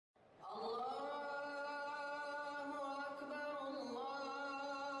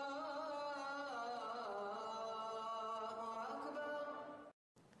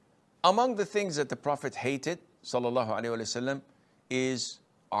Among the things that the Prophet hated, sallallahu alaihi wasallam, is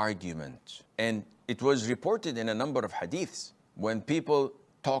argument. And it was reported in a number of hadiths, when people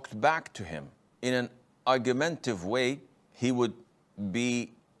talked back to him in an argumentative way, he would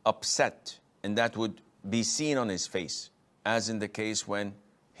be upset, and that would be seen on his face, as in the case when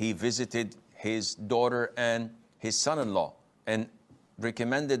he visited his daughter and his son-in-law and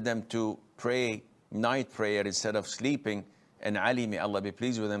recommended them to pray night prayer instead of sleeping. And Ali, may Allah be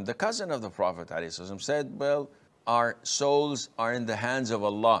pleased with him, the cousin of the Prophet ﷺ, said, well, our souls are in the hands of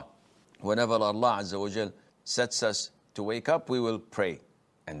Allah. Whenever Allah Azza wa Jal sets us to wake up, we will pray.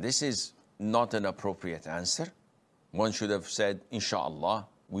 And this is not an appropriate answer. One should have said, Inshallah,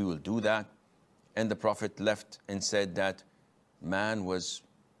 we will do that. And the Prophet left and said that man was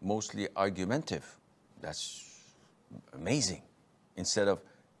mostly argumentative. That's amazing. Instead of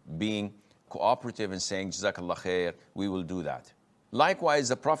being cooperative and saying, Jazakallah khair, we will do that. Likewise,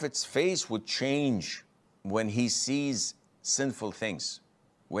 the Prophet's face would change when he sees sinful things.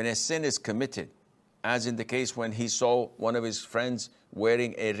 When a sin is committed, as in the case when he saw one of his friends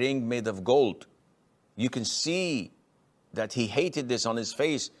wearing a ring made of gold, you can see that he hated this on his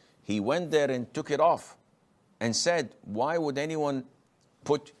face. He went there and took it off and said, why would anyone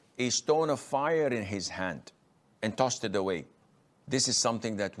put a stone of fire in his hand, and tossed it away? This is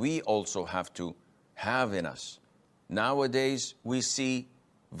something that we also have to have in us. Nowadays, we see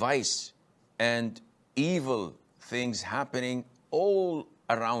vice and evil things happening all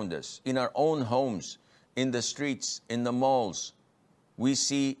around us, in our own homes, in the streets, in the malls. We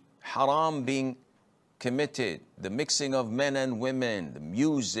see haram being committed, the mixing of men and women, the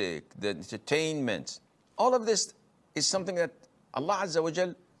music, the entertainment. All of this is something that Allah Azza wa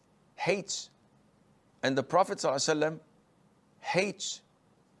Jal hates. And the Prophet ﷺ hates.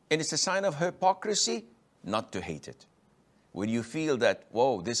 And it's a sign of hypocrisy not to hate it. When you feel that,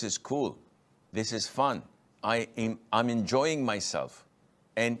 whoa, this is cool, this is fun, I'm enjoying myself,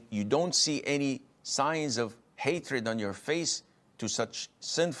 and you don't see any signs of hatred on your face to such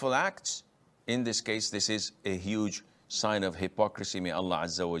sinful acts, in this case, this is a huge sign of hypocrisy. May Allah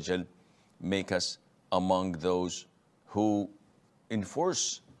Azza wa Jal make us among those who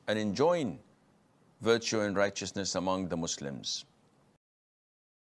enforce and enjoin virtue and righteousness among the Muslims.